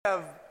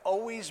Have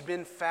always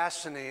been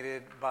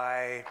fascinated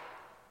by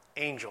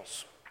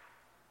angels.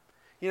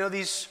 You know,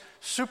 these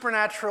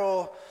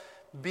supernatural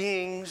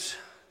beings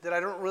that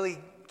I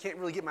can't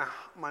really get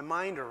my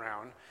mind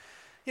around.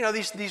 You know,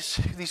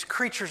 these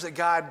creatures that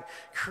God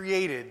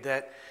created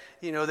that,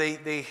 you know,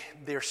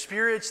 they're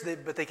spirits,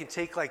 but they can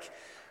take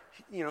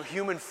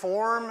human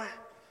form.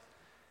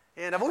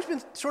 And I've always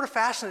been sort of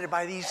fascinated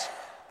by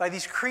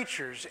these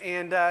creatures.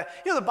 And,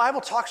 the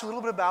Bible talks a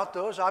little bit about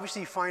those.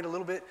 Obviously, you find a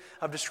little bit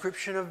of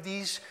description of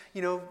these,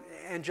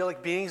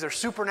 angelic beings. They're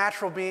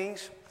supernatural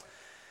beings.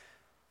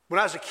 When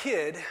I was a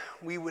kid,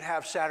 we would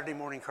have Saturday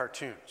morning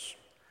cartoons.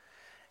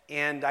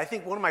 And I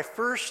think one of my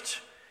first,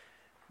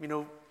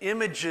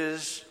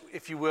 images,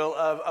 if you will,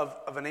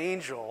 of an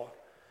angel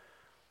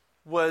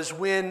was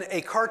when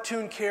a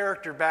cartoon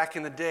character back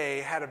in the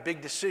day had a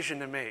big decision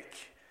to make.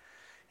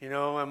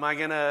 Am I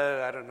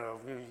gonna, I don't know,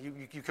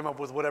 you come up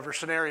with whatever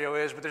scenario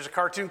is, but there's a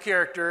cartoon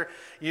character,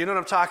 you know what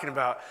I'm talking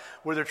about,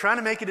 where they're trying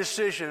to make a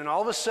decision, and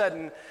all of a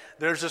sudden,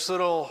 there's this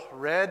little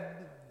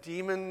red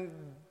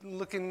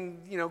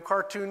demon-looking,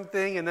 cartoon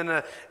thing, and then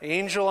an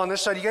angel on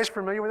this side. You guys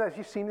familiar with that? Have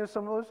you seen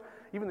some of those?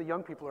 Even the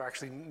young people are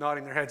actually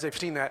nodding their heads. They've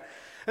seen that.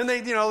 And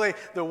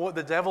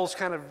the devil's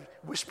kind of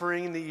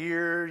whispering in the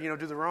ear,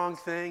 do the wrong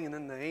thing, and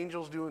then the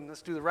angel's doing,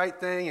 let's do the right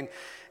thing,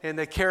 and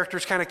the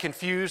character's kind of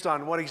confused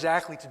on what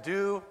exactly to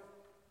do.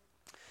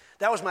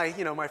 That was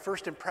my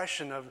first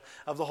impression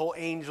of the whole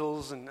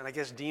angels and I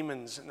guess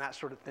demons and that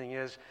sort of thing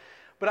is.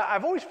 But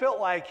I've always felt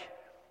like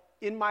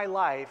in my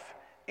life,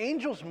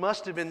 angels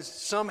must have been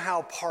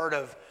somehow part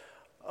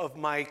of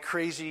my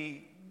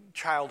crazy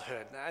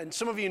childhood. And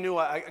some of you knew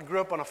I grew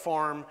up on a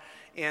farm,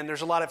 and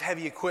there's a lot of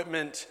heavy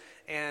equipment,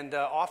 and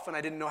often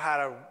I didn't know how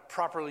to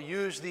properly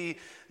use the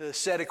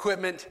said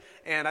equipment,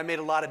 and I made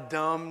a lot of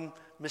dumb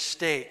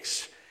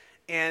mistakes.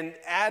 And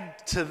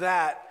add to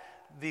that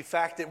the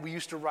fact that we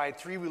used to ride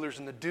three-wheelers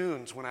in the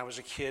dunes when I was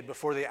a kid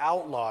before they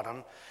outlawed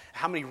them,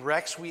 how many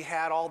wrecks we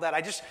had, all that.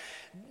 I just,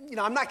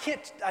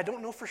 I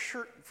don't know for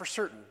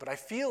certain, but I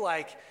feel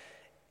like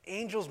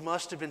angels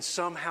must have been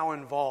somehow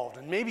involved.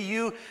 And maybe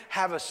you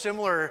have a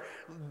similar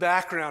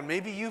background.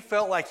 Maybe you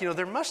felt like,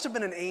 there must have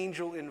been an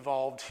angel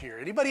involved here.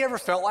 Anybody ever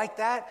felt like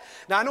that?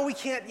 Now, I know we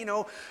can't,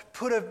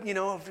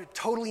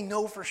 totally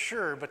know for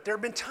sure, but there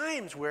have been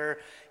times where,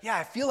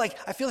 I feel like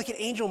an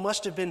angel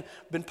must have been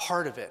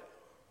part of it.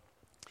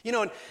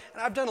 And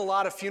I've done a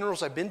lot of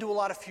funerals. I've been to a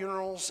lot of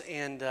funerals,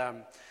 and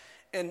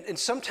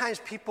sometimes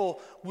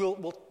people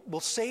will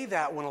say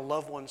that when a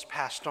loved one's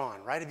passed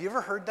on, right? Have you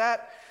ever heard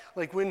that?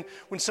 Like when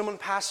someone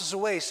passes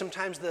away,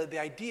 sometimes the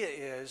idea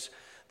is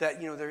that,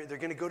 they're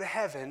going to go to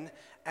heaven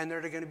and they're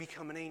going to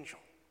become an angel.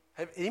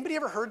 Have anybody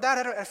ever heard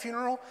that at a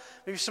funeral?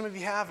 Maybe some of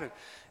you haven't.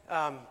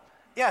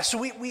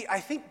 So I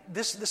think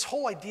this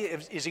whole idea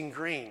is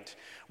ingrained.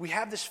 We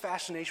have this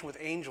fascination with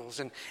angels,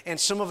 and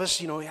some of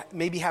us,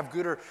 maybe have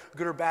good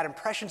or bad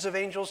impressions of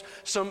angels.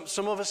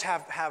 Some of us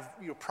have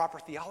proper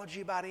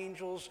theology about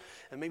angels,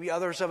 and maybe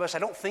others of us, I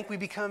don't think we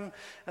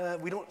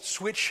don't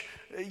switch,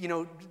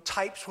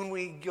 types when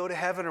we go to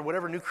heaven or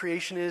whatever new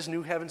creation is,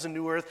 new heavens and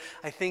new earth.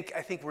 I think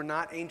we're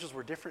not angels.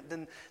 We're different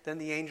than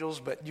the angels,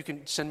 but you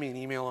can send me an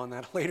email on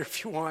that later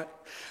if you want.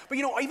 But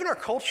even our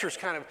culture is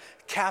kind of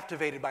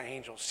captivated by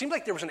angels. Seems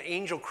like there was an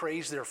angel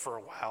craze there for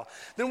a while.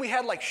 Then we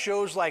had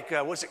shows like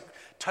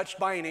Touched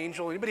by an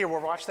Angel. Anybody ever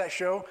watch that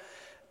show?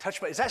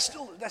 Is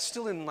that's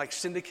still in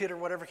Syndicate or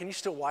whatever? Can you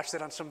still watch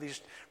that on some of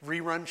these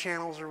rerun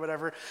channels or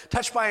whatever?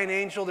 Touched by an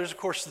Angel. There's of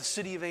course the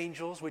City of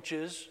Angels, which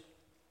is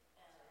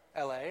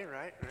LA,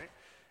 right?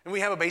 And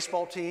we have a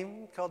baseball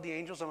team called the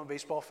Angels. I'm a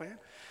baseball fan.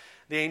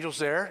 The Angels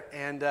there,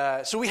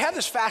 and so we have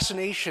this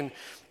fascination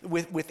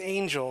with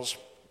angels.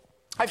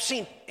 I've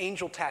seen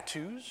angel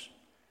tattoos.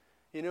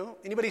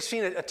 Anybody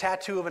seen a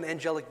tattoo of an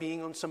angelic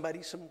being on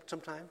somebody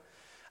sometime?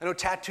 I know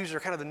tattoos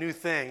are kind of the new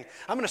thing.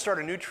 I'm going to start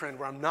a new trend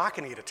where I'm not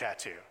going to get a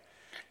tattoo,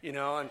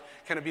 and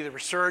kind of be the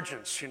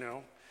resurgence, I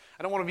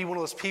don't want to be one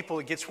of those people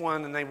that gets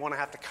one and they want to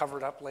have to cover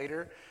it up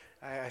later.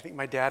 I think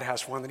my dad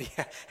has one that he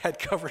had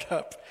covered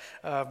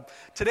up.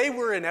 Today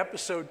we're in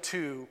episode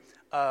 2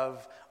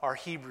 of our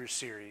Hebrews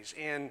series.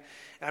 And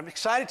I'm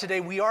excited today.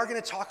 We are going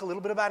to talk a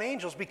little bit about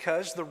angels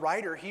because the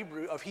writer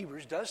of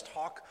Hebrews does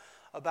talk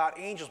about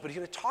angels, but he's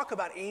going to talk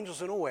about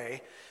angels in a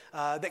way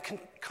that can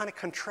kind of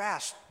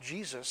contrast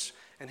Jesus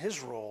and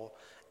his role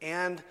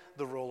and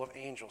the role of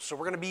angels. So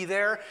we're going to be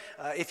there.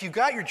 If you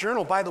got your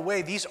journal, by the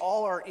way, these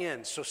all are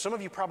in. So some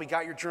of you probably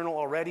got your journal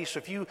already. So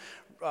if you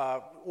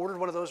ordered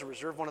one of those or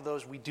reserved one of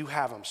those, we do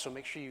have them. So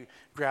make sure you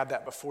grab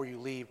that before you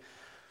leave.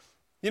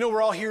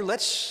 We're all here.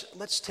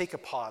 Let's take a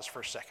pause for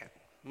a second.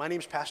 My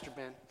name's Pastor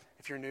Ben.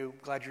 If you're new,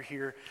 glad you're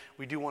here.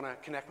 We do want to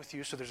connect with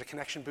you. So there's a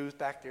connection booth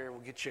back there.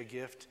 We'll get you a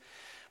gift.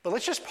 But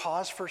let's just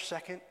pause for a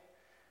second,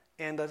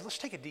 and let's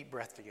take a deep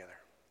breath together.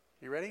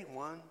 You ready?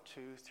 1,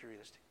 2, 3.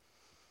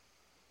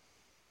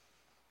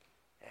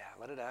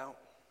 Let it out.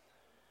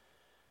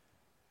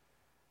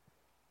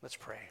 Let's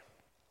pray.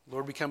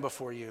 Lord, we come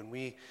before you, and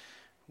we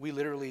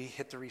literally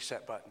hit the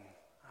reset button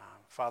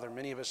Father,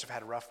 many of us have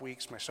had rough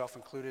weeks, myself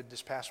included,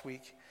 this past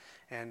week,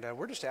 and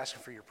we're just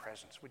asking for your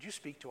presence. Would you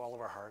speak to all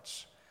of our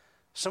hearts?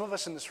 Some of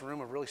us in this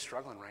room are really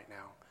struggling right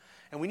now,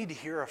 and we need to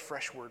hear a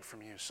fresh word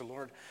from you. So,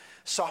 Lord,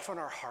 soften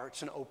our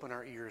hearts and open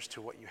our ears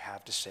to what you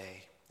have to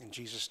say. In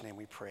Jesus' name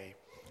we pray.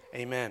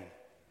 Amen.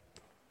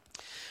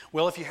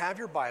 Well, if you have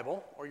your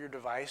Bible or your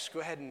device, go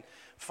ahead and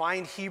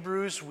find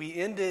Hebrews. We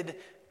ended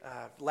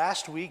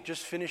last week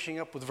just finishing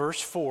up with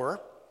verse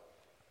 4,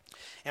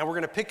 and we're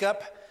going to pick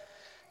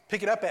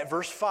it up at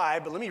verse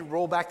 5, but let me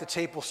roll back the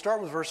tape. We'll start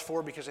with verse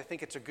 4 because I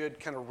think it's a good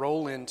kind of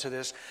roll into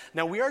this.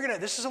 Now,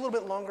 this is a little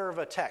bit longer of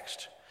a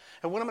text.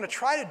 And what I'm going to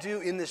try to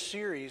do in this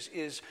series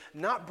is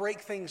not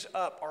break things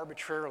up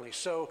arbitrarily.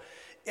 So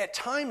at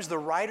times the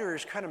writer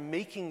is kind of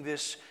making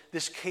this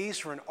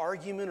case or an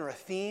argument or a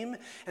theme.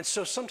 And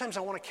so sometimes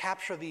I want to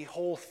capture the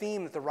whole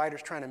theme that the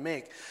writer's trying to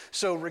make.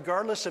 So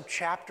regardless of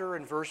chapter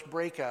and verse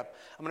breakup,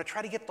 I'm going to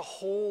try to get the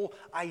whole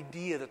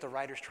idea that the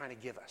writer's trying to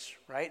give us,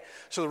 right?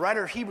 So the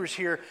writer of Hebrews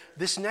here,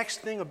 this next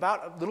thing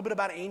a little bit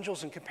about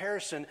angels in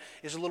comparison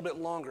is a little bit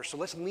longer. So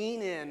let's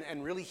lean in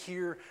and really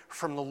hear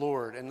from the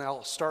Lord. And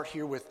I'll start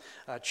here with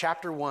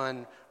chapter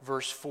 1,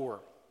 verse 4.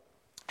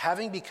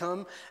 Having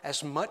become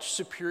as much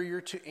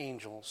superior to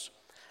angels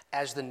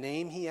as the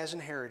name he has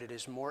inherited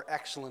is more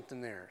excellent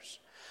than theirs.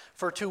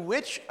 For to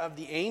which of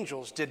the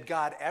angels did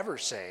God ever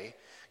say,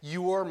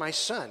 "You are my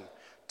son,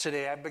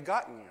 today I've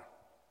begotten you"?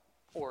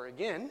 Or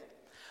again,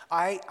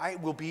 I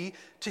will be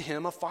to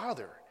him a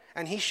father,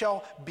 and he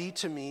shall be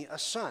to me a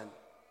son.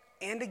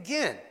 And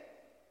again,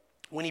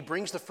 when he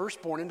brings the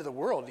firstborn into the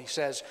world, he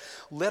says,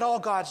 "Let all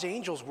God's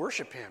angels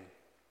worship him."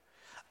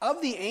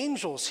 Of the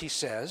angels, he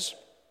says,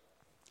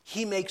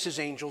 he makes his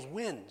angels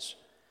winds,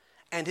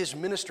 and his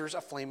ministers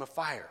a flame of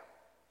fire.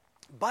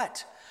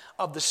 But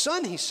of the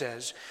Son, he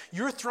says,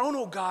 "Your throne,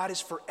 O God, is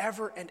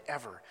forever and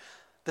ever.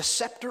 The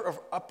scepter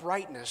of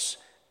uprightness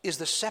is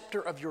the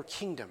scepter of your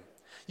kingdom.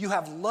 You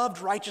have loved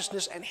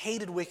righteousness and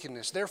hated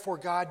wickedness. Therefore,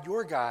 God,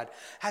 your God,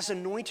 has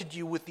anointed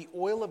you with the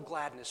oil of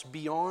gladness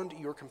beyond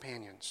your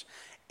companions.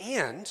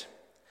 And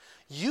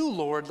you,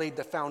 Lord, laid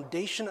the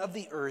foundation of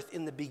the earth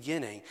in the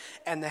beginning,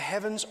 and the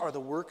heavens are the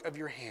work of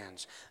your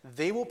hands.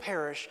 They will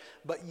perish,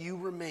 but you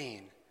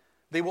remain.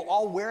 They will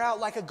all wear out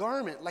like a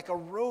garment, like a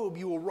robe.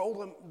 You will roll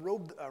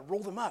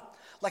them up.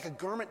 Like a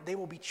garment, they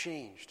will be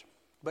changed.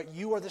 But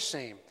you are the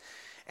same,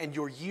 and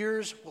your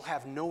years will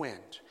have no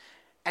end.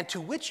 And to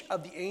which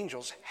of the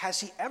angels has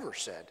he ever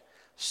said,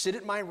 'Sit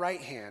at my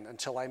right hand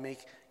until I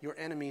make your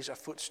enemies a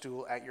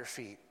footstool at your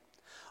feet'?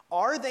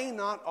 Are they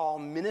not all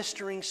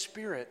ministering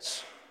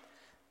spirits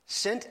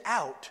sent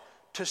out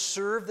to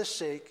serve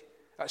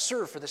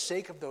for the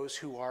sake of those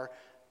who are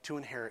to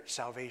inherit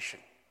salvation?"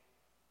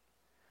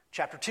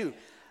 Chapter 2.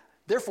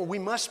 Therefore, we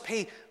must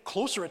pay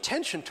closer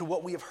attention to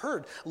what we have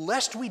heard,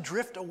 lest we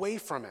drift away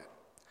from it.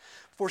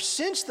 For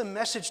since the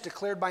message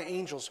declared by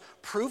angels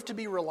proved to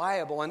be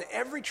reliable, and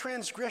every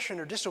transgression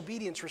or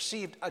disobedience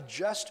received a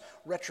just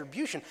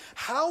retribution,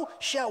 how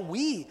shall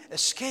we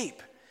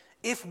escape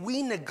if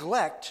we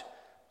neglect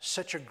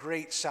such a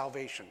great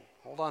salvation?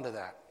 Hold on to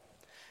that.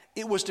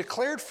 It was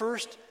declared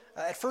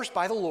at first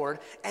by the Lord,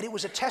 and it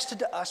was attested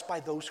to us by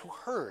those who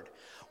heard,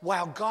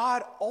 while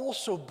God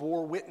also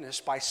bore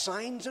witness by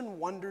signs and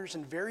wonders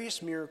and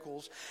various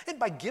miracles, and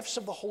by gifts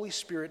of the Holy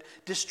Spirit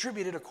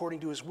distributed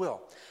according to his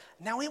will.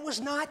 Now it was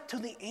not to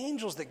the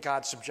angels that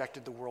God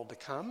subjected the world to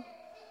come,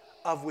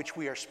 of which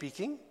we are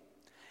speaking.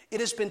 It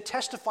has been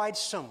testified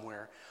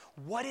somewhere,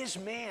 "What is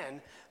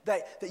man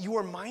that you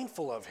are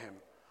mindful of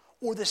him?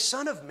 Or the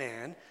Son of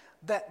Man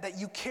that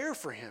you care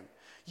for him?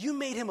 You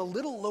made him a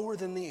little lower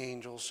than the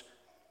angels.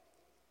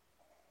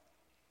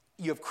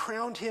 You have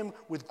crowned him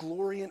with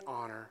glory and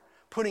honor,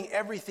 putting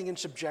everything in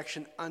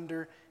subjection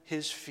under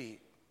his feet."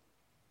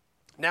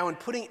 Now, in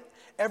putting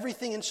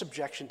everything in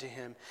subjection to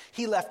him,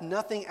 he left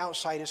nothing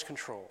outside his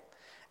control.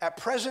 At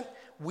present,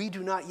 we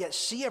do not yet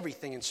see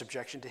everything in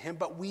subjection to him,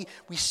 but we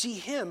see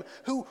him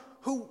who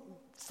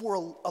for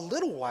a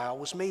little while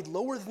was made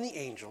lower than the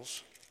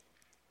angels,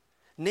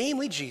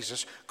 namely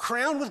Jesus,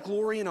 crowned with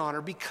glory and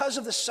honor because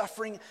of the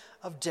suffering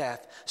of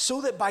death,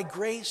 so that by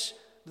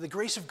the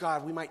grace of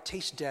God, we might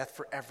taste death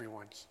for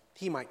everyone.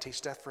 He might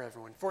taste death for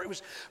everyone. For it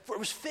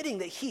was fitting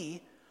that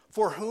he,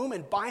 for whom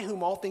and by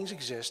whom all things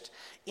exist,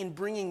 in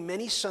bringing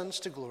many sons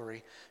to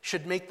glory,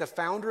 should make the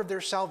founder of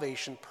their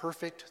salvation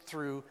perfect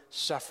through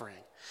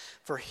suffering.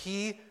 For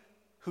he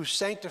who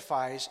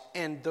sanctifies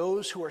and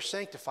those who are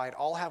sanctified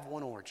all have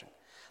one origin.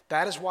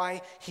 That is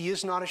why he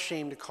is not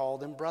ashamed to call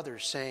them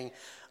brothers, saying,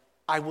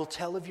 "I will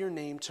tell of your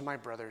name to my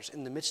brothers.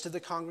 In the midst of the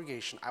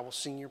congregation, I will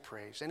sing your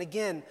praise. And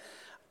again,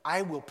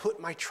 I will put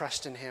my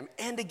trust in him.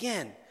 And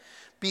again,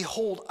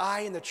 behold,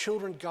 I and the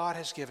children God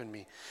has given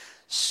me.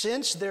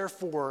 Since,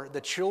 therefore,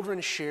 the children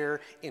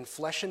share in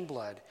flesh and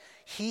blood,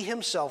 he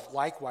himself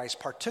likewise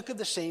partook of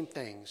the same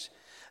things,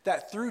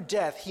 that through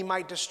death he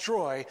might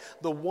destroy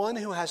the one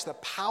who has the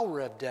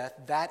power of death,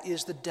 that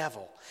is the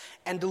devil,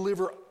 and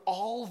deliver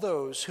all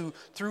those who,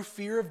 through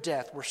fear of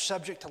death, were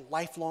subject to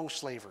lifelong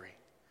slavery.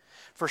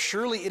 For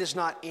surely it is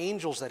not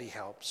angels that he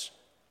helps,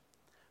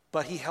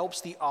 but he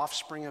helps the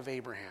offspring of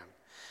Abraham.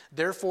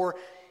 Therefore,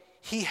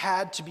 he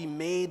had to be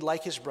made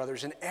like his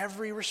brothers in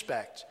every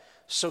respect,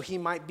 so he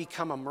might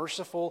become a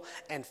merciful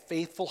and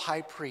faithful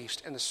high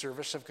priest in the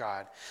service of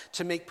God,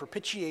 to make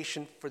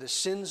propitiation for the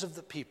sins of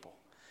the people.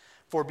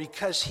 For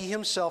because he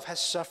himself has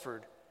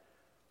suffered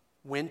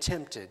when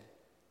tempted,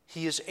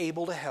 he is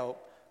able to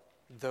help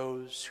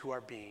those who are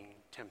being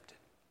tempted.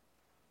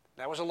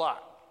 That was a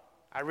lot.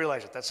 I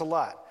realize it. That's a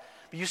lot.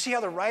 But you see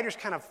how the writer's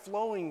kind of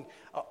flowing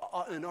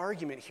an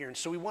argument here. And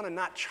so we want to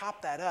not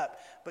chop that up,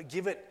 but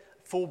give it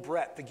full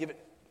breadth, to give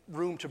it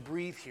room to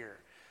breathe here.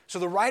 So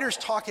the writer's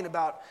talking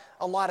about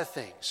a lot of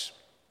things.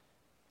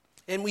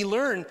 And we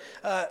learn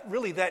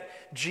really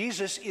that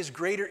Jesus is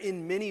greater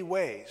in many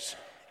ways.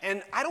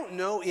 And I don't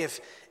know if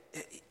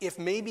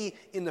maybe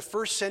in the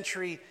first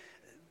century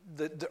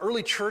the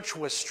early church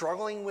was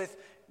struggling with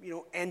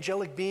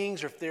angelic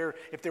beings, or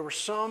if there were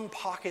some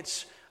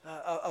pockets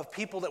of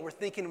people that were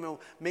thinking, well,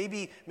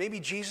 maybe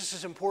Jesus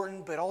is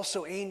important, but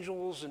also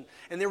angels,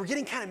 and they were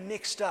getting kind of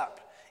mixed up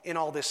in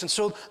all this. And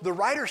so the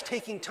writer's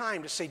taking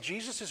time to say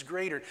Jesus is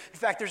greater. In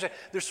fact,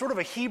 there's sort of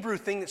a Hebrew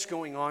thing that's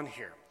going on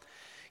here.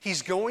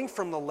 He's going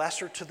from the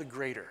lesser to the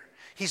greater.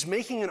 He's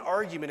making an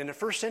argument. In the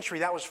first century,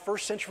 that was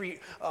first century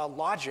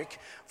logic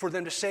for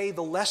them to say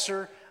the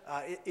lesser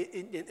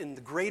and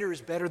the greater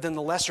is better than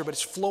the lesser, but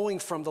it's flowing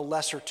from the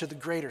lesser to the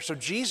greater. So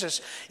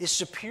Jesus is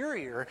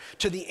superior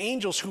to the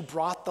angels who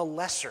brought the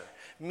lesser,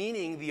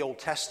 meaning the Old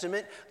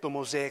Testament, the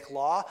Mosaic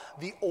Law,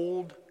 the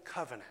Old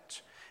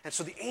Covenant. And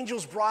so the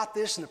angels brought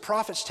this, and the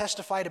prophets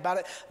testified about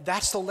it.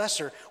 That's the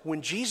lesser.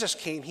 When Jesus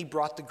came, he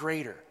brought the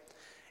greater.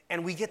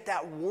 And we get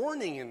that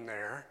warning in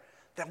there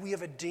that we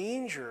have a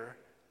danger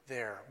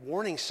there,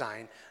 warning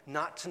sign,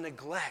 not to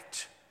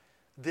neglect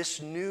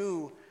this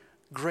new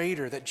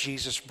greater that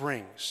Jesus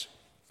brings.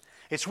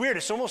 It's weird.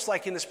 It's almost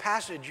like in this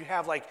passage you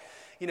have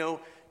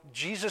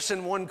Jesus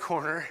in one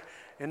corner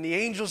and the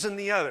angels in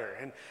the other.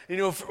 And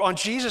on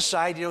Jesus'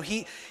 side,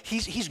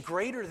 he's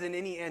greater than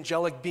any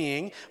angelic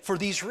being for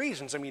these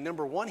reasons. I mean,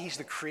 number one, he's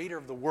the creator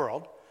of the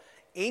world.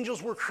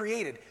 Angels were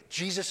created.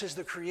 Jesus is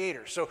the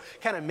creator. So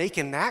kind of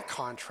making that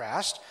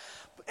contrast.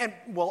 And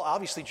well,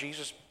 obviously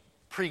Jesus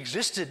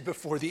pre-existed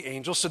before the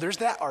angels, so there's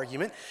that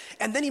argument.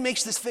 And then he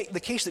makes the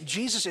case that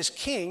Jesus is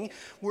king,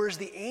 whereas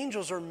the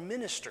angels are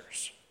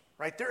ministers,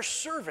 right? They're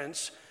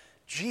servants.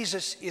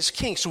 Jesus is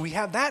king. So we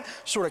have that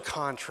sort of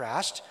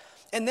contrast.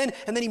 And then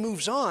he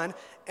moves on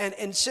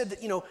and said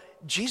that,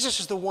 Jesus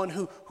is the one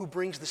who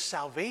brings the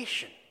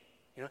salvation.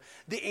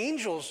 The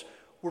angels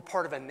were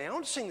part of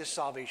announcing the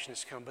salvation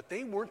has come, but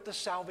they weren't the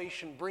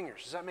salvation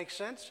bringers. Does that make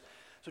sense?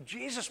 So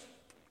Jesus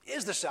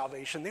is the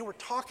salvation. They were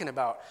talking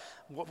about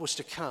what was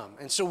to come.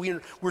 And so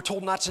we're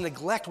told not to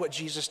neglect what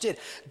Jesus did.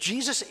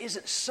 Jesus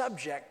isn't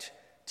subject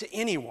to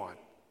anyone.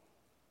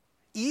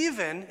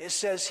 Even, it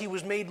says, he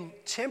was made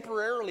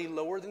temporarily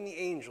lower than the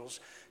angels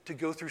to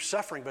go through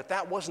suffering, but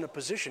that wasn't a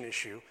position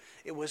issue.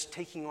 It was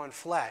taking on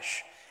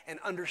flesh and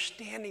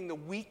understanding the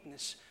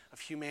weakness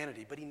of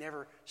humanity, but he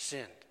never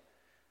sinned.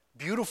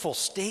 Beautiful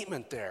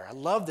statement there. I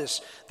love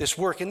this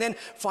work. And then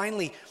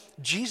finally,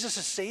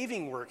 Jesus'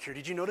 saving work here.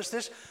 Did you notice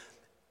this?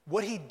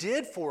 What he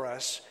did for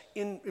us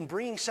in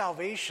bringing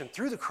salvation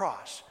through the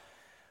cross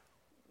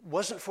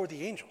wasn't for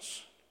the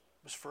angels.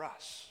 It was for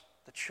us.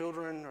 The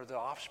children or the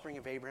offspring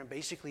of Abraham,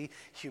 basically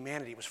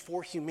humanity. It was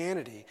for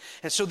humanity.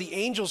 And so the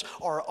angels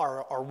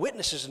are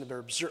witnesses and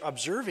they're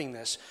observing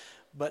this,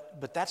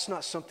 but that's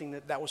not something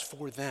that was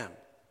for them.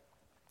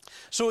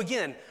 So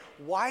again,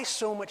 why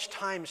so much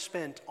time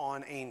spent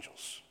on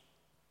angels?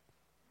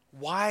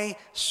 Why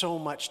so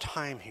much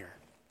time here?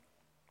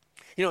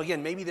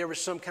 Again, maybe there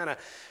was some kind of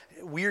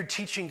weird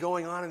teaching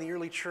going on in the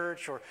early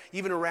church, or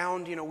even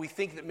around, we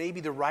think that maybe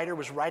the writer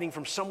was writing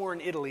from somewhere in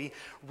Italy,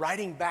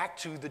 writing back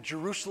to the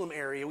Jerusalem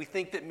area. We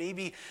think that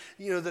maybe,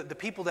 the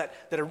people that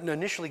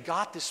initially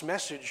got this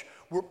message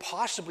were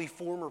possibly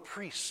former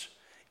priests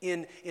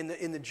in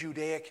the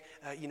Judaic,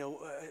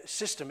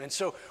 system. And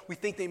so we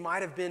think they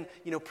might have been,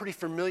 pretty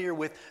familiar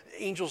with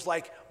angels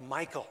like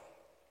Michael.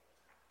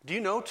 Do you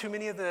know too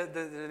many of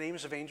the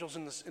names of angels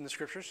in the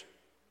scriptures?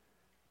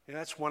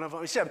 That's one of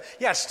them.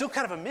 It's still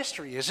kind of a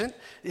mystery, isn't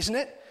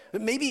it?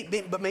 But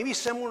maybe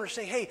someone was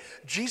saying, hey,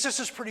 Jesus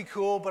is pretty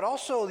cool, but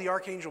also the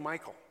Archangel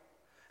Michael.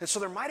 And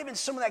so there might have been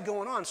some of that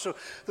going on. So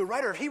the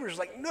writer of Hebrews is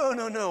like,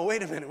 no,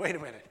 wait a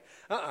minute.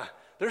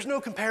 There's no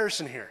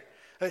comparison here.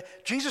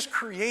 Jesus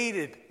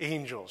created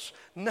angels,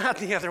 not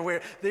the other way.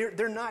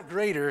 They're not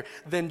greater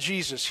than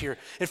Jesus here.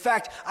 In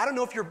fact, I don't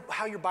know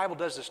how your Bible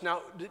does this.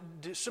 Now,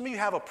 do some of you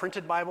have a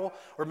printed Bible,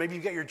 or maybe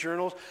you get your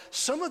journals?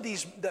 Some of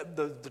these,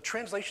 the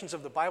translations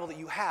of the Bible that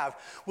you have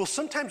will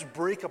sometimes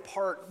break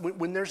apart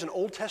when there's an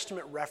Old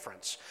Testament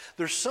reference.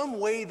 There's some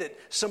way that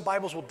some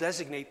Bibles will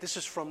designate this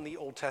is from the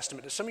Old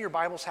Testament. Do some of your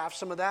Bibles have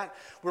some of that?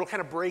 Where it'll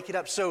kind of break it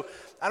up. So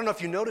I don't know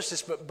if you noticed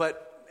this,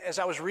 but as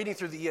I was reading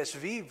through the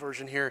ESV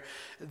version here,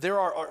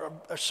 there are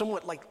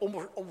somewhat like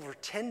over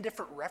 10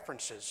 different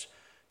references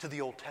to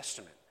the Old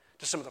Testament,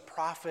 to some of the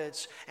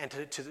prophets, and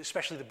to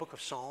especially the book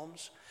of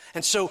Psalms.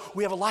 And so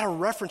we have a lot of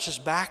references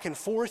back and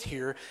forth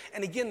here.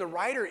 And again, the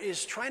writer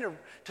is trying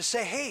to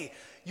say, hey,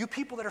 you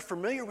people that are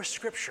familiar with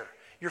Scripture,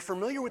 you're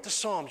familiar with the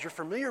Psalms, you're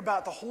familiar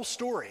about the whole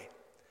story,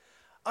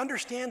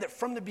 understand that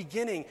from the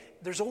beginning,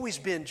 there's always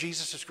been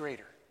Jesus is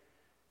greater.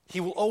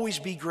 He will always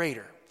be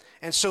greater.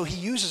 And so he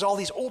uses all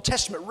these Old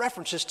Testament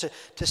references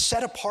to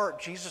set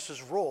apart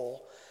Jesus'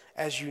 role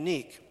as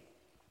unique.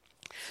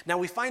 Now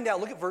we find out,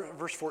 look at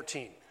verse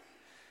 14.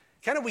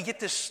 Kind of we get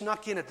this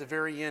snuck in at the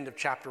very end of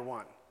chapter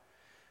 1.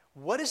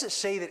 What does it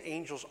say that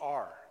angels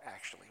are,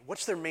 actually?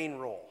 What's their main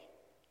role?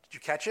 Did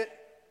you catch it?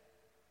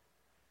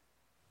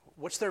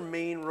 What's their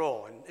main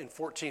role in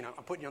 14?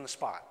 I'm putting you on the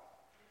spot.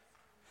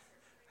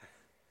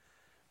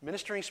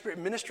 Ministering spirit.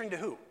 Ministering to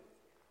who?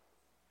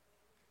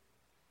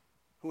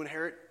 Who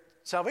inherit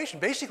salvation.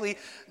 Basically,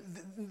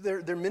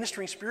 they're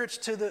ministering spirits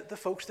to the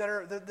folks that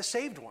are the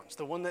saved ones,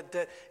 the one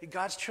that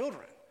God's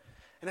children.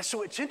 And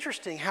so it's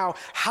interesting how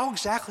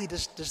exactly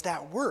does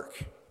that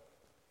work?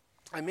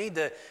 I made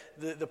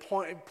the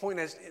point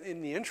as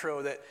in the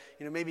intro that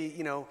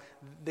maybe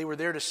they were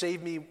there to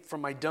save me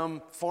from my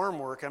dumb farm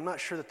work. I'm not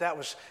sure that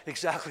was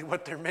exactly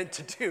what they're meant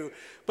to do,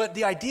 but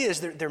the idea is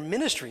they're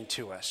ministering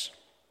to us,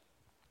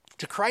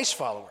 to Christ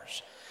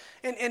followers,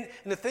 and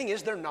the thing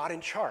is they're not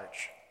in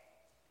charge.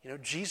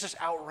 Jesus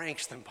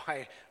outranks them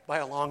by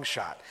a long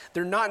shot.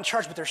 They're not in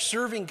charge, but they're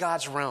serving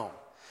God's realm.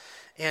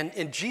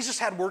 And Jesus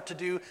had work to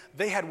do.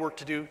 They had work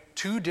to do.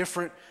 Two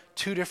different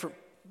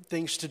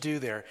things to do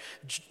there.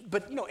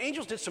 But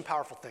angels did some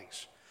powerful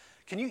things.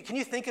 Can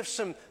you think of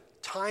some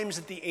times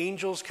that the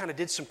angels kind of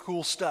did some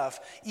cool stuff,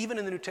 even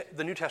in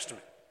the New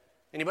Testament?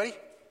 Anybody?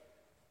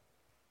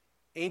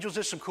 Angels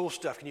did some cool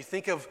stuff. Can you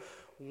think of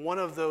one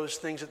of those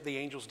things that the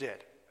angels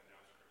did?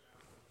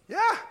 Yeah,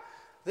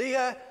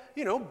 they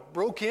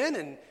broke in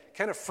and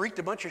kind of freaked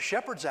a bunch of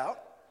shepherds out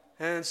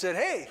and said,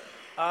 hey,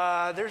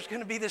 there's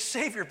going to be this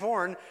Savior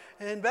born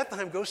in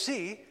Bethlehem. Go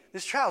see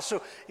this child.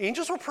 So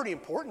angels were pretty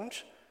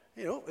important.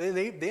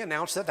 They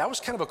announced that. That was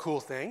kind of a cool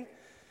thing.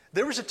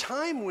 There was a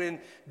time when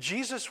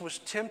Jesus was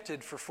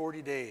tempted for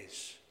 40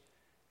 days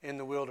in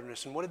the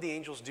wilderness. And what did the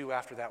angels do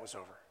after that was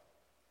over?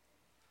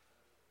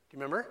 Do you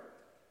remember?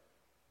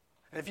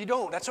 And if you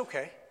don't, that's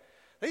okay.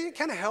 They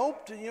kind of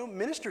helped,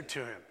 ministered to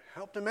him,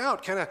 helped him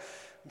out, kind of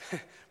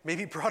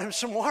maybe brought him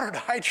some water to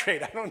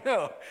hydrate. I don't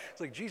know.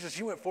 It's like, Jesus,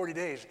 you went 40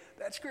 days.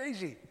 That's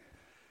crazy.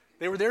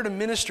 They were there to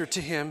minister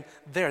to him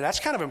there. That's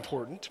kind of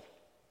important.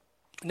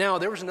 Now,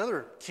 there was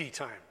another key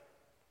time.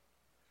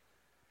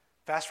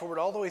 Fast forward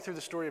all the way through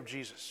the story of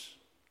Jesus.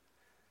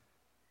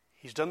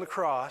 He's done the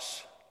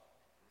cross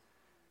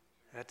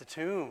at the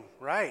tomb.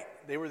 Right.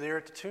 They were there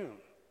at the tomb.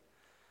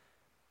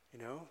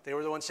 They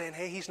were the ones saying,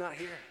 hey, he's not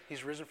here.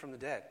 He's risen from the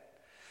dead.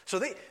 So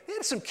they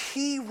had some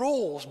key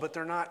roles, but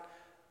they're not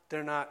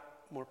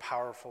more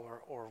powerful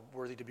or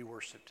worthy to be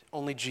worshiped.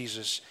 Only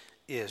Jesus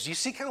is. You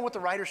see kind of what the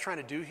writer's trying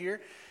to do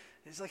here?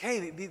 It's like,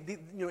 hey,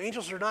 the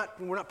angels are not,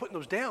 we're not putting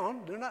those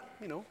down. They're not,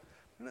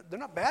 they're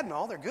not bad and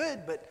all. They're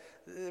good, but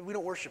we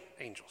don't worship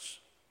angels.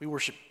 We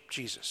worship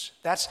Jesus.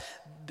 That's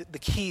the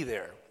key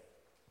there.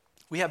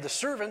 We have the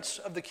servants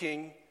of the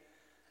king,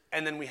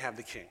 and then we have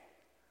the king,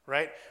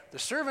 right? The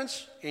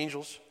servants,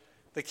 angels,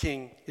 the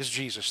king is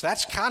Jesus.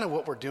 That's kind of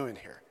what we're doing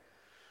here.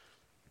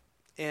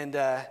 And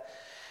I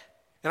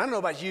don't know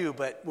about you,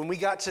 but when we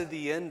got to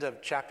the end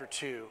of chapter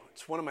 2,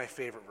 it's one of my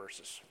favorite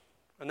verses.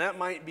 And that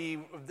might be,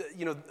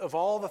 of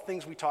all the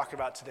things we talk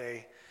about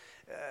today,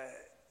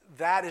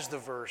 that is the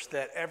verse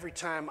that every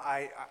time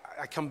I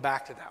come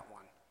back to that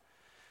one.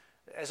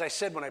 As I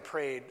said when I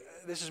prayed,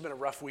 this has been a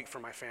rough week for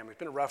my family. It's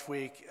been a rough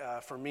week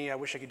for me. I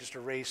wish I could just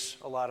erase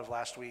a lot of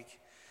last week.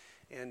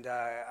 And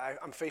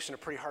I'm facing a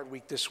pretty hard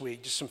week this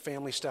week, just some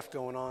family stuff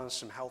going on,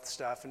 some health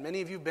stuff. And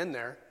many of you have been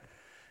there.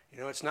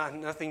 It's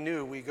nothing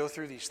new. We go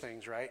through these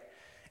things, right?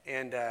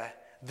 And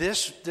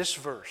this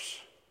verse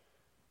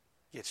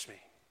gets me.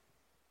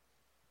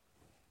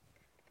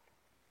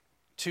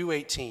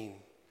 2:18.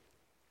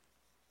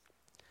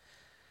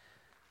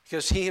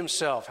 Because he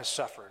himself has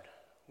suffered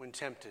when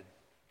tempted.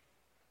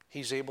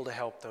 He's able to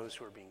help those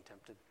who are being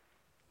tempted.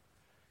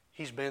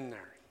 He's been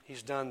there.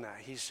 He's done that.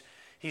 He's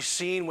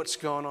seen what's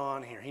going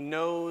on here. He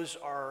knows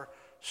our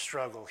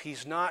struggle.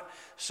 He's not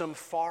some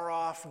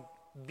far-off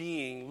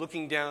being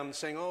looking down and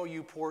saying, oh,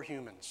 you poor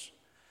humans.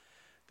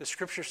 The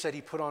scripture said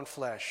he put on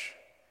flesh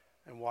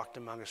and walked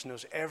among us,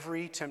 knows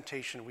every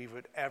temptation we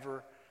would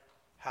ever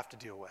have to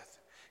deal with.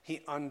 He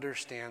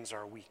understands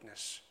our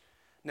weakness.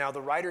 Now,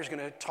 the writer is going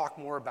to talk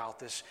more about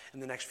this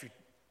in the next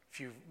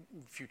few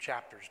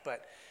chapters,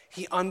 but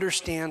he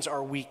understands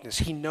our weakness.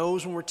 He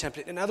knows when we're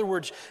tempted. In other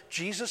words,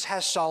 Jesus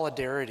has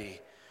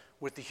solidarity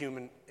with the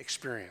human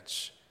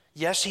experience.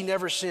 Yes, he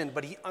never sinned,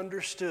 but he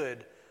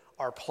understood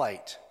our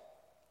plight.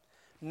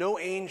 No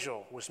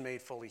angel was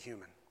made fully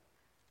human.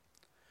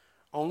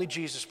 Only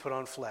Jesus put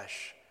on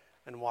flesh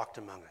and walked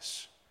among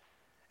us.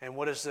 And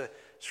what does the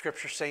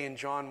scripture say in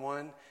John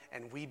 1?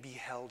 And we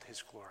beheld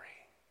his glory.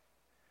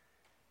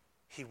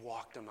 He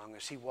walked among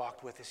us. He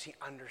walked with us. He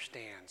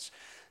understands.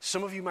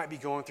 Some of you might be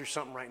going through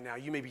something right now.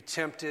 You may be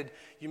tempted.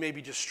 You may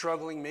be just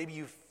struggling. Maybe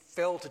you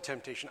fell to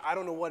temptation. I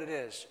don't know what it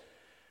is.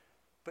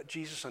 But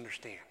Jesus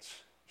understands.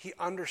 He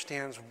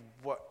understands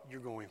what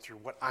you're going through,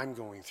 what I'm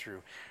going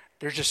through.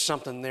 There's just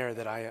something there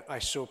that I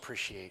so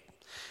appreciate.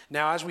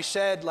 Now, as we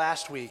said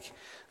last week,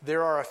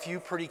 there are a few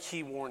pretty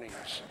key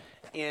warnings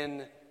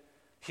in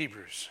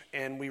Hebrews,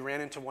 and we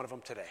ran into one of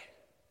them today.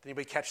 Did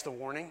anybody catch the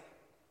warning?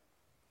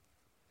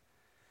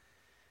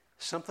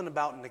 Something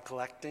about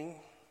neglecting.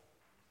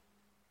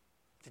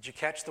 Did you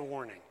catch the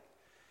warning?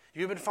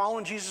 You've been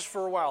following Jesus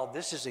for a while.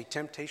 This is a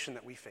temptation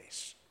that we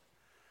face.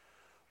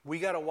 We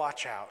got to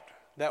watch out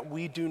that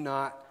we do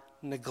not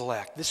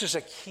neglect. This is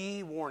a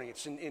key warning.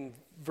 It's in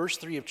verse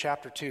 3 of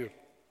chapter 2.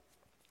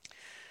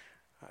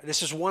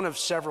 This is one of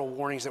several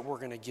warnings that we're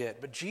going to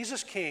get. But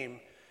Jesus came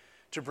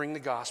to bring the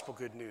gospel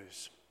good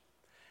news.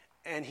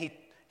 And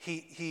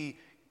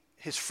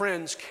his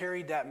friends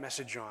carried that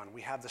message on.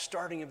 We have the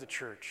starting of the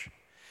church.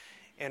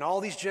 And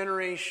all these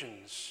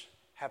generations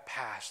have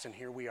passed, and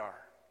here we are.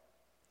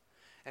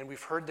 And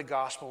we've heard the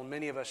gospel, and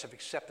many of us have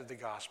accepted the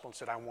gospel and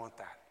said, I want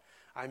that.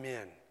 I'm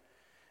in.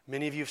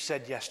 Many of you have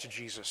said yes to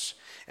Jesus,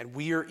 and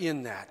we are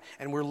in that,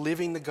 and we're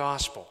living the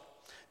gospel.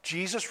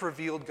 Jesus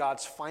revealed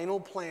God's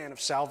final plan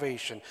of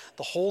salvation,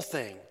 the whole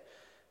thing,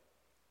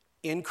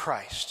 in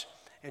Christ.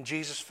 And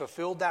Jesus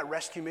fulfilled that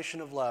rescue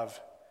mission of love,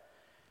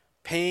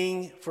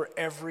 paying for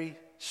every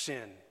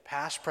sin,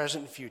 past,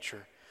 present, and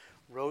future,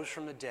 rose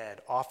from the dead,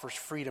 offers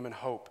freedom and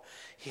hope.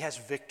 He has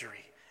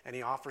victory, and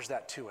he offers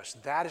that to us.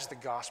 That is the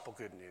gospel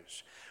good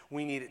news.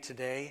 We need it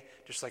today,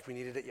 just like we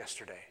needed it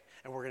yesterday.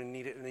 And we're going to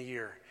need it in a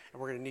year,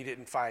 and we're going to need it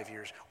in 5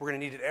 years. We're going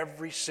to need it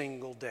every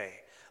single day.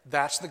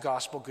 That's the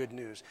gospel good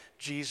news.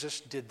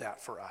 Jesus did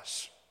that for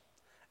us.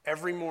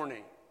 Every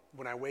morning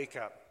when I wake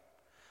up,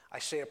 I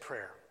say a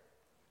prayer.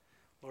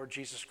 Lord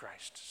Jesus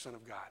Christ, Son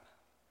of God,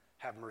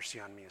 have mercy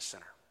on me, a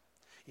sinner.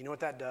 You know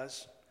what that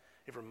does?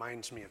 It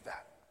reminds me of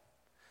that.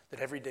 That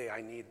every day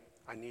I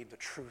need the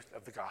truth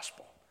of the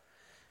gospel.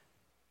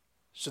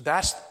 So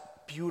that's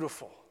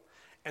beautiful.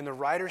 And the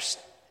writer's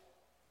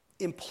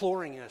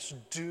imploring us,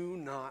 do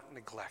not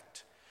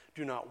neglect.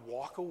 Do not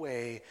walk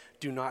away.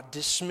 Do not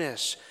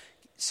dismiss.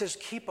 It says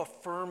keep a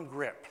firm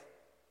grip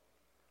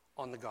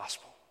on the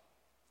gospel.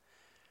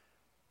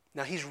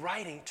 Now he's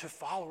writing to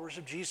followers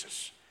of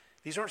Jesus.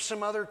 These aren't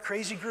some other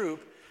crazy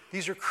group.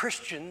 These are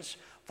Christians,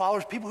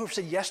 followers, people who have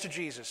said yes to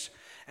Jesus.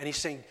 And he's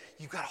saying,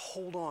 you've got to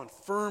hold on,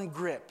 firm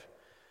grip.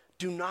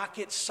 Do not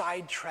get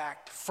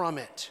sidetracked from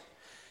it.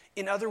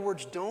 In other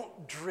words,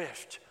 don't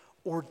drift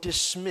or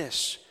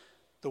dismiss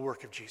the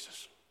work of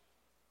Jesus.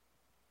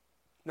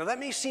 Now that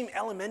may seem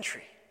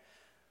elementary,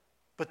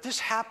 but this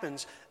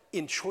happens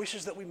in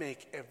choices that we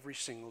make every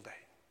single day.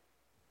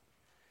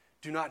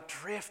 Do not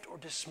drift or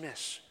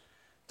dismiss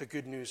the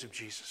good news of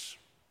Jesus.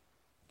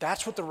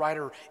 That's what the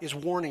writer is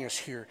warning us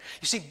here.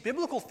 You see,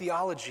 biblical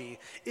theology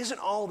isn't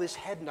all this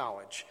head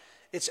knowledge.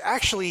 It's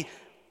actually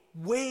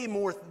way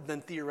more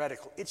than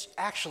theoretical. It's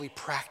actually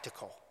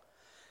practical.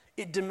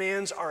 It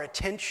demands our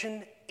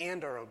attention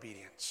and our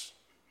obedience.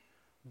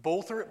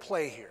 Both are at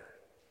play here.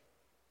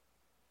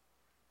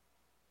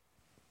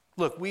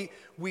 Look, we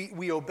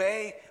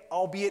obey,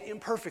 albeit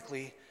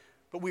imperfectly,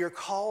 but we are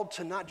called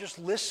to not just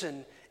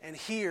listen and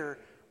hear,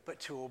 but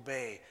to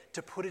obey,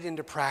 to put it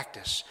into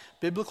practice.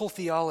 Biblical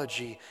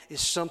theology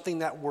is something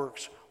that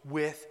works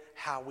with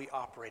how we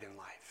operate in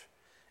life.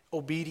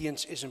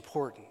 Obedience is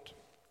important.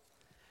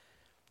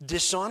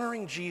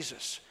 Dishonoring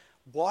Jesus,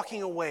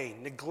 walking away,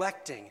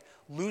 neglecting,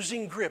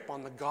 losing grip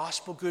on the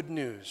gospel good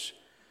news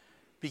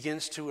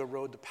begins to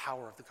erode the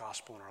power of the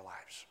gospel in our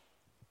lives.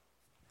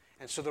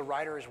 And so the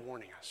writer is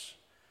warning us,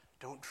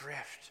 don't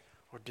drift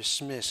or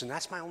dismiss. And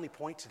that's my only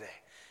point today.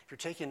 If you're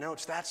taking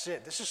notes, that's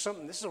it. This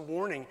is a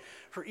warning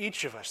for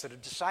each of us that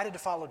have decided to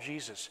follow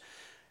Jesus.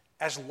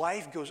 As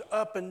life goes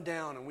up and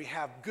down, and we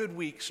have good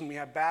weeks and we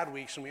have bad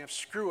weeks and we have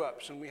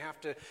screw-ups and we have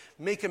to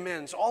make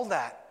amends, all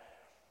that,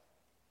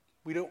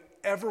 we don't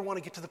ever want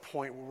to get to the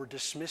point where we're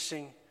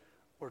dismissing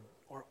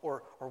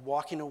or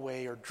walking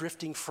away or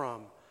drifting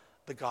from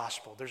the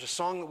gospel. There's a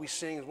song that we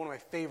sing, it's one of my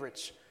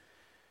favorites.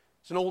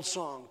 It's an old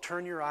song.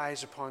 Turn your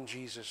eyes upon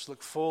Jesus.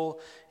 Look full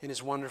in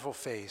his wonderful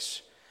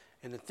face.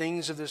 And the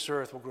things of this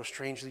earth will grow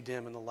strangely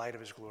dim in the light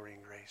of his glory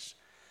and grace.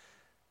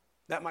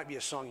 That might be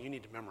a song you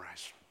need to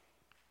memorize.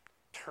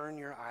 Turn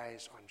your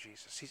eyes on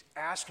Jesus. He's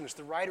asking us,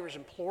 the writer is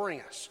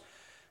imploring us,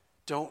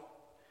 don't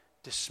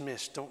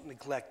dismiss, don't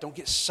neglect, don't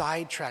get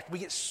sidetracked. We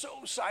get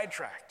so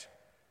sidetracked.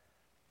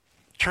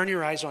 Turn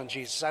your eyes on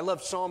Jesus. I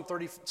love Psalm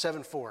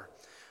 37:4.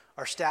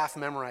 Our staff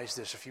memorized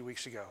this a few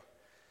weeks ago.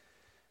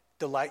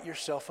 Delight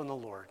yourself in the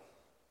Lord,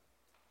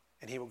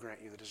 and he will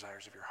grant you the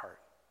desires of your heart.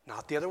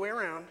 Not the other way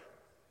around,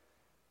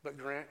 but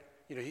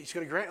he's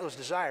going to grant those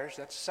desires.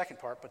 That's the second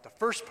part. But the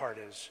first part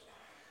is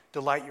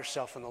delight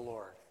yourself in the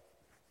Lord.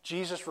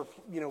 Jesus,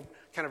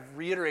 kind of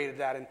reiterated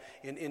that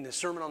in the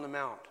Sermon on the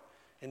Mount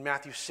in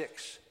Matthew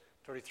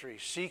 6:33.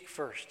 Seek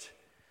first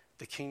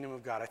the kingdom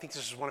of God. I think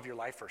this is one of your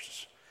life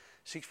verses.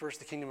 Seek first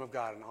the kingdom of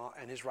God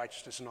and his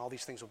righteousness, and all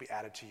these things will be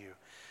added to you.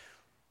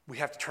 We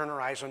have to turn our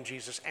eyes on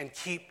Jesus and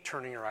keep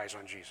turning our eyes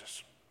on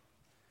Jesus.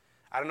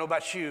 I don't know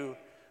about you,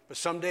 but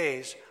some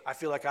days I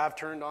feel like I've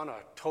turned on a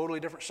totally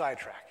different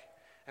sidetrack,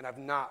 and I've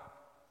not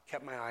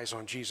kept my eyes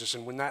on Jesus.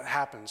 And when that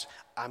happens,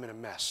 I'm in a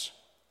mess.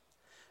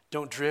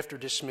 Don't drift or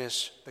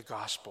dismiss the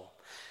gospel.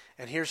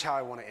 And here's how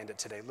I want to end it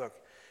today. Look,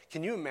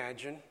 can you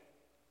imagine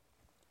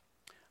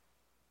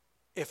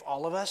if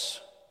all of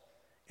us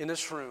in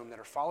this room that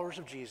are followers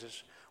of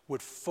Jesus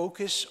would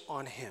focus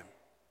on him?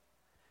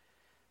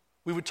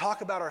 We would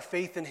talk about our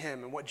faith in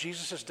him and what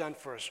Jesus has done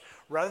for us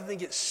rather than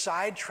get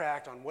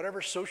sidetracked on whatever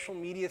social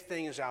media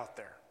thing is out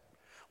there,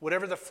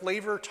 whatever the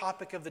flavor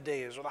topic of the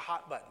day is or the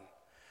hot button.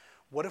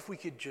 What if we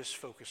could just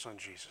focus on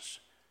Jesus?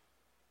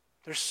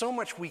 There's so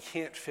much we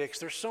can't fix.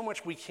 There's so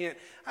much we can't,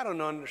 I don't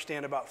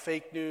understand about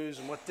fake news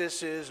and what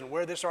this is and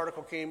where this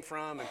article came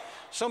from and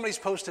somebody's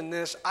posting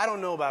this. I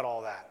don't know about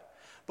all that.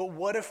 But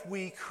what if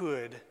we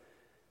could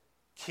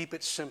keep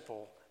it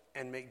simple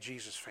and make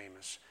Jesus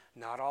famous?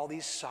 Not all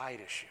these side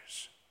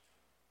issues.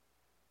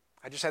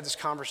 I just had this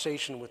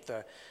conversation with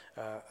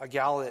a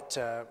gal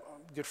that,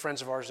 good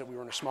friends of ours that we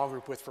were in a small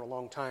group with for a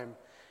long time.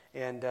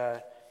 And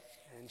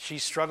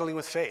she's struggling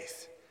with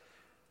faith.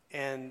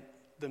 And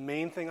the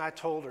main thing I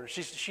told her,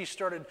 she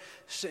started,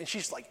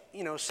 she's like,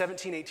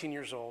 17, 18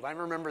 years old. I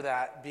remember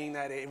that, being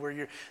that age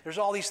where there's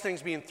all these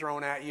things being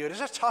thrown at you. It's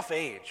a tough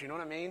age, you know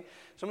what I mean?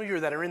 Some of you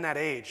that are in that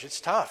age,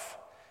 it's tough.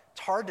 It's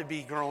hard to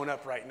be growing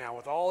up right now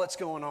with all that's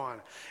going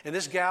on. And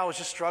this gal was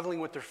just struggling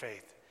with her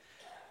faith.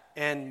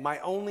 And my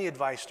only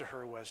advice to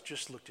her was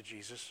just look to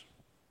Jesus.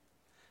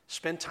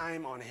 Spend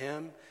time on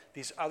him.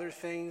 These other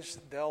things,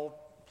 they'll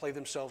play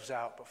themselves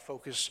out, but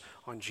focus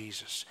on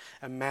Jesus.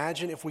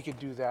 Imagine if we could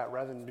do that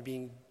rather than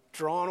being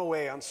drawn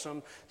away on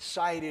some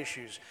side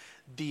issues.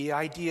 The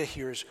idea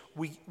here is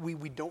we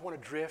don't want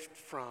to drift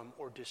from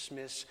or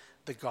dismiss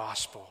the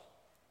gospel.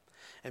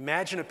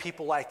 Imagine a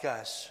people like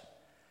us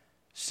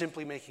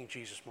simply making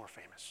Jesus more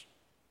famous.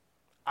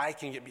 I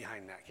can get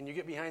behind that. Can you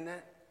get behind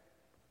that?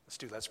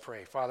 Let's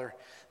pray. Father,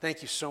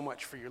 thank you so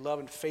much for your love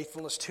and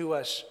faithfulness to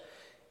us.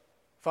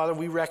 Father,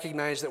 we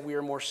recognize that we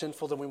are more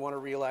sinful than we want to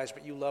realize,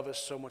 but you love us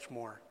so much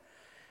more.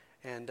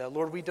 And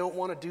Lord, we don't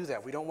want to do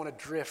that. We don't want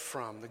to drift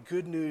from the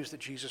good news that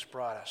Jesus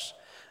brought us.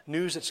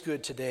 News that's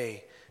good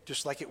today,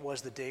 just like it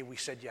was the day we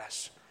said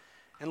yes.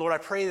 And Lord, I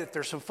pray that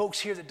there's some folks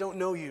here that don't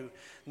know you,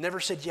 never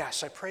said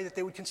yes. I pray that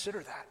they would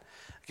consider that.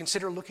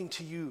 Consider looking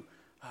to you,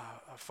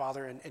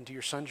 Father, and to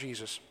your Son,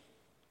 Jesus,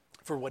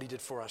 for what he did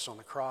for us on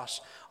the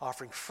cross,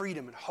 offering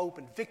freedom and hope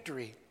and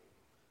victory,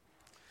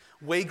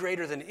 way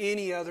greater than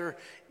any other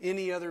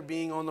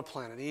being on the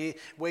planet,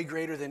 way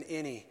greater than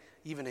any,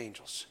 even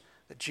angels.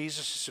 That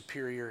Jesus is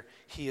superior,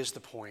 he is the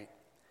point.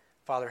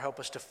 Father, help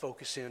us to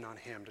focus in on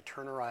him, to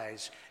turn our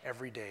eyes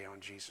every day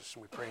on Jesus.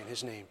 And we pray in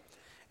his name,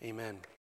 amen.